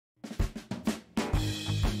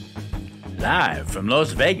Live from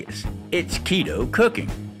Las Vegas, it's Keto Cooking.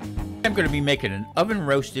 I'm going to be making an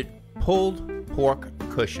oven-roasted pulled pork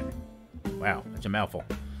cushion. Wow, that's a mouthful.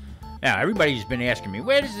 Now, everybody's been asking me,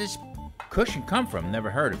 where does this cushion come from? Never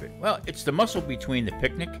heard of it. Well, it's the muscle between the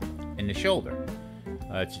picnic and the shoulder.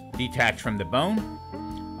 It's detached from the bone.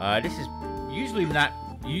 This is usually not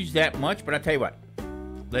used that much, but I'll tell you what.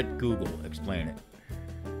 Let Google explain it.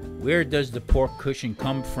 Where does the pork cushion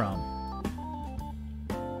come from?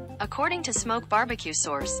 According to Smoke Barbecue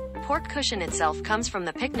Source, pork cushion itself comes from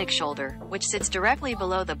the picnic shoulder, which sits directly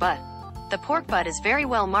below the butt. The pork butt is very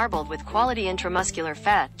well marbled with quality intramuscular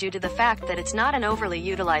fat due to the fact that it's not an overly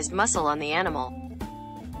utilized muscle on the animal.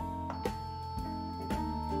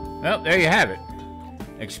 Well, there you have it.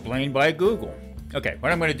 Explained by Google. Okay,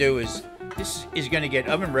 what I'm going to do is, this is going to get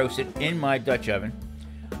oven roasted in my Dutch oven.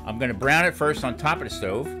 I'm going to brown it first on top of the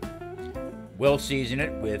stove. We'll season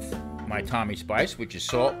it with my Tommy spice, which is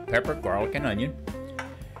salt, pepper, garlic, and onion.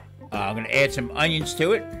 I'm going to add some onions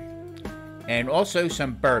to it, and also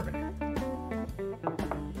some bourbon.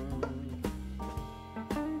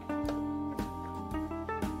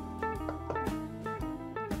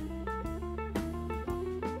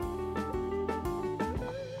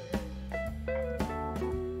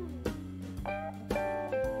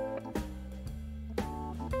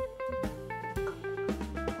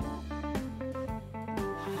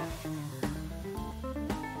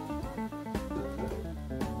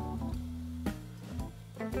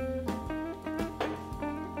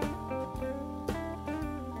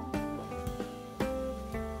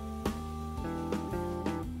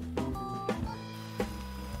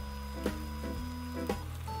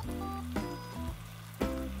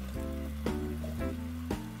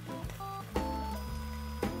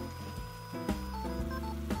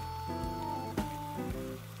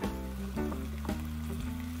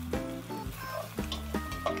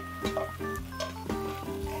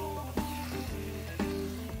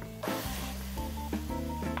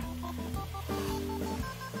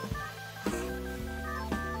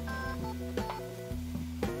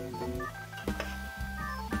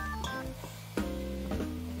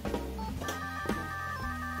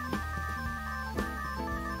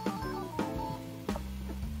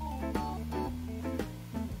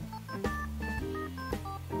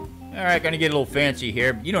 Alright, gonna get a little fancy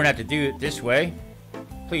here. You don't have to do it this way.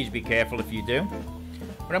 Please be careful if you do.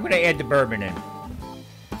 But I'm gonna add the bourbon in.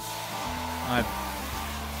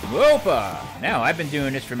 Whoopa! Now, I've been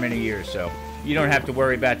doing this for many years, so you don't have to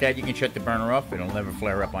worry about that. You can shut the burner off. It'll never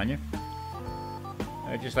flare up on you.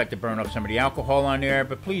 I just like to burn off some of the alcohol on there,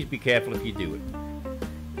 but please be careful if you do it.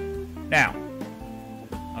 Now,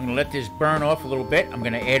 I'm gonna let this burn off a little bit. I'm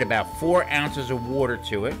gonna add about 4 ounces of water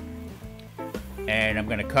to it. And I'm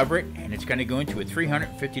going to cover it, and it's going to go into a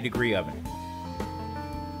 350-degree oven.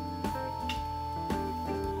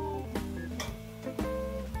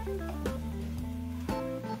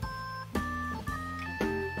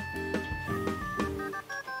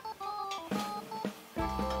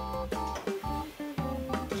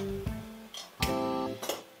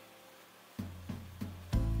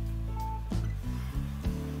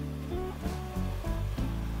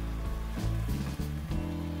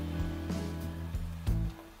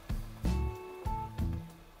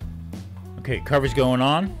 Okay, cover's going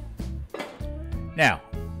on. Now,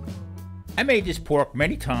 I made this pork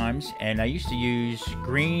many times, and I used to use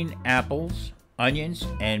green apples, onions,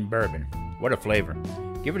 and bourbon. What a flavor.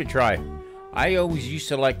 Give it a try. I always used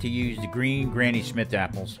to like to use the green Granny Smith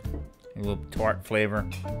apples. A little tart flavor.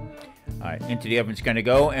 Alright, into the oven it's going to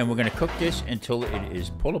go, and we're going to cook this until it is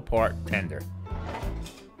pull-apart tender.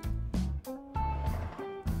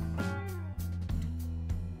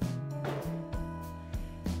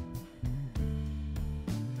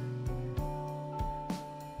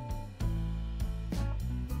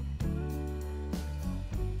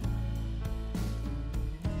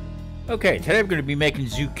 Okay, today we're going to be making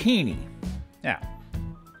zucchini. Now,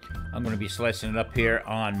 I'm going to be slicing it up here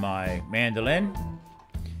on my mandolin.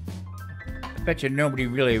 I bet you nobody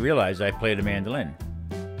really realized I played a mandolin.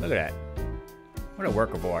 Look at that. What a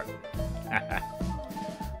work of art.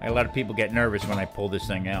 A lot of people get nervous when I pull this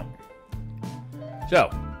thing out. So,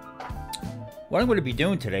 what I'm going to be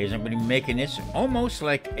doing today is I'm going to be making this almost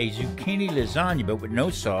like a zucchini lasagna, but with no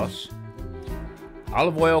sauce.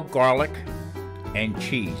 Olive oil, garlic, and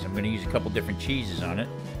cheese. I'm going to use a couple different cheeses on it,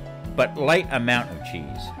 but light amount of cheese.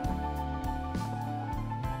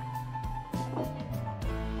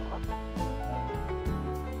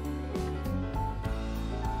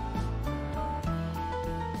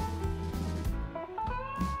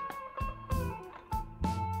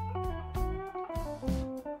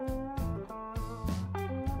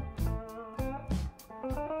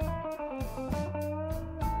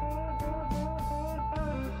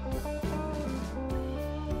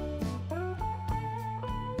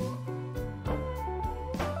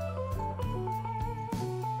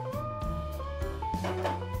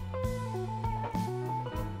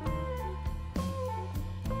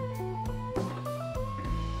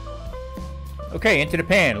 Okay, into the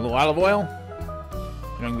pan, a little olive oil. And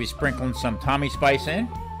I'm going to be sprinkling some Tommy spice in.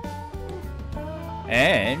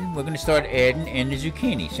 And we're going to start adding in the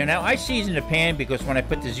zucchini. So now I season the pan because when I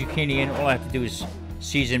put the zucchini in, all I have to do is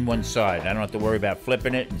season one side. I don't have to worry about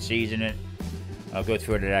flipping it and seasoning it. I'll go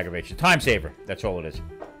through it at aggravation. Time saver, that's all it is.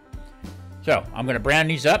 So I'm going to brown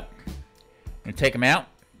these up and take them out.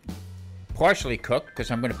 Partially cooked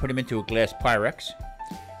because I'm going to put them into a glass Pyrex.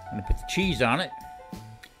 I'm going to put the cheese on it.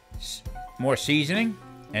 More seasoning.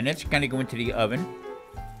 And it's going to go into the oven.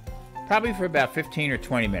 Probably for about 15 or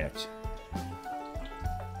 20 minutes.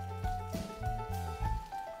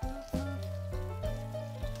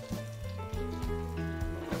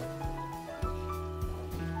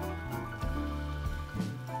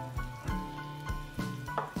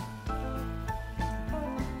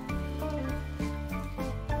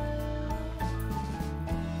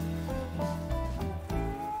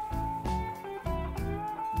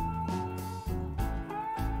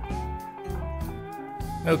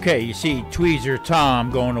 Okay, you see Tweezer Tom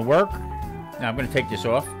going to work. Now I'm going to take this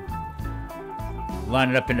off. Line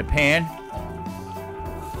it up in the pan.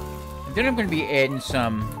 And then I'm going to be adding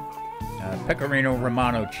some Pecorino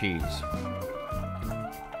Romano cheese.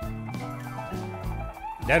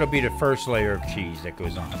 That'll be the first layer of cheese that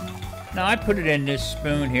goes on. Now I put it in this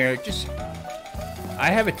spoon here. I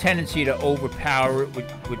have a tendency to overpower it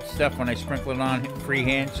with stuff when I sprinkle it on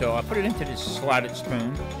freehand. So I put it into this slotted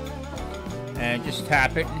spoon. And just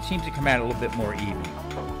tap it, and it seems to come out a little bit more even.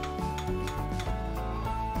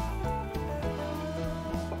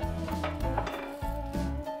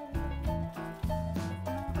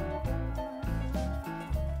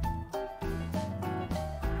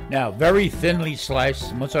 Now, very thinly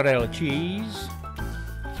sliced mozzarella cheese.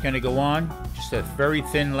 It's going to go on, just a very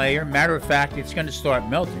thin layer. Matter of fact, it's going to start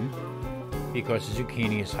melting because the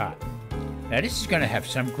zucchini is hot. Now, this is going to have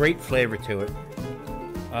some great flavor to it.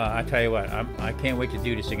 I tell you what, I can't wait to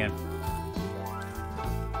do this again.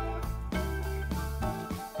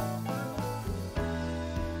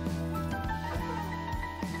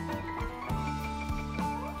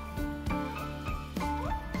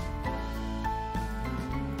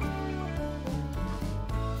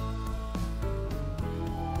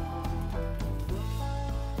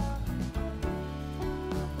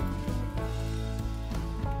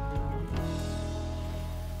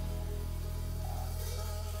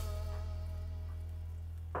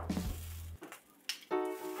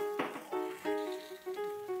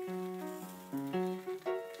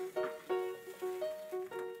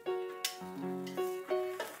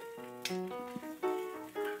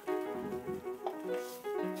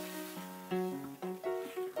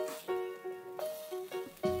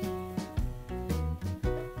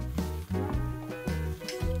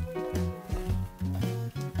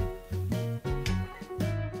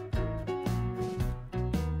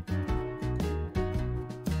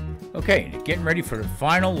 Okay, getting ready for the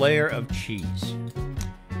final layer of cheese.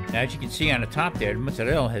 Now, as you can see on the top there, the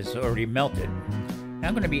mozzarella has already melted. Now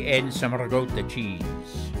I'm going to be adding some ricotta cheese.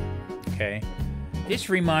 Okay, this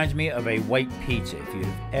reminds me of a white pizza. If you've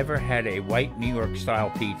ever had a white New York style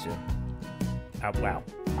pizza, wow,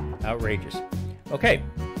 outrageous. Okay,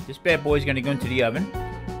 this bad boy is going to go into the oven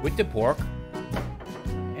with the pork,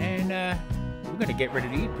 and we're going to get ready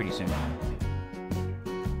to eat pretty soon.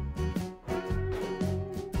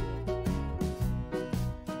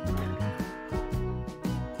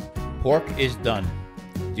 Pork is done.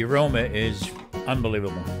 The aroma is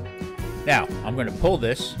unbelievable. Now, I'm going to pull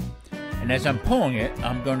this, and as I'm pulling it,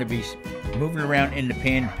 I'm going to be moving around in the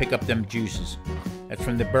pan to pick up them juices. That's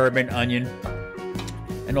from the bourbon, onion,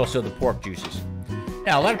 and also the pork juices.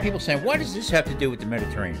 Now, a lot of people saying, what does this have to do with the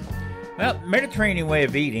Mediterranean? Well, Mediterranean way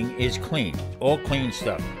of eating is clean. All clean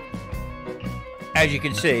stuff. As you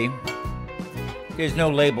can see, there's no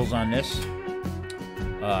labels on this.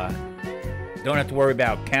 Don't have to worry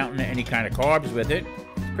about counting any kind of carbs with it.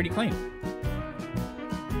 It's pretty clean.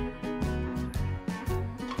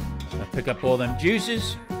 I'll pick up all them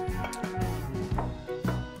juices.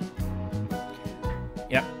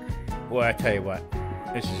 Yep. Boy, I tell you what,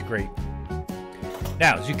 this is great.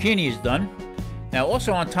 Now, zucchini is done. Now,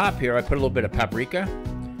 also on top here, I put a little bit of paprika,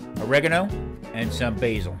 oregano, and some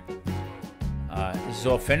basil. This is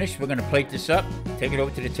all finished. We're going to plate this up, take it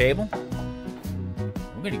over to the table.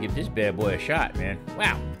 I'm going to give this bad boy a shot, man.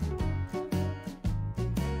 Wow.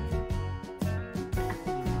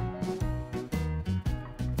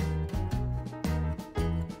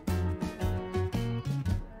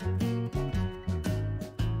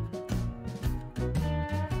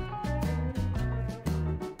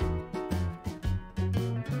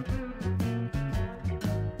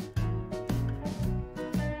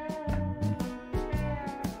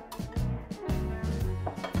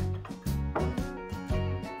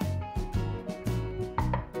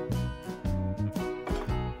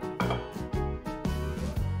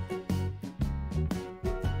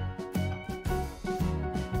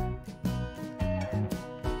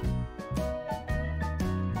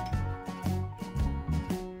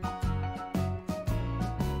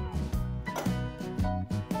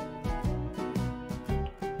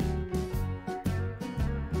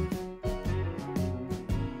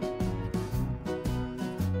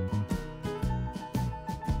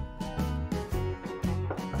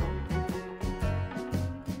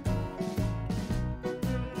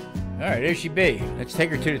 right, there she be. Let's take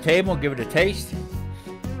her to the table and give it a taste.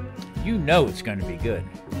 You know it's going to be good.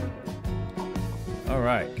 All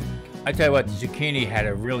right. I tell you what, the zucchini had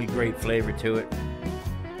a really great flavor to it.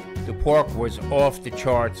 The pork was off the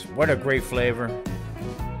charts. What a great flavor.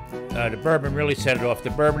 The bourbon really set it off. The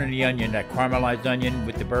bourbon and the onion, that caramelized onion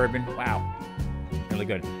with the bourbon. Wow. Really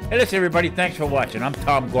good. Hey, listen, everybody. Thanks for watching. I'm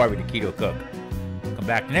Tom Garvey, the Keto Cook. Come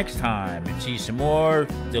back next time and see some more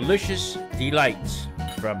delicious delights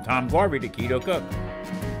from Tom Garvey, the Keto Cook.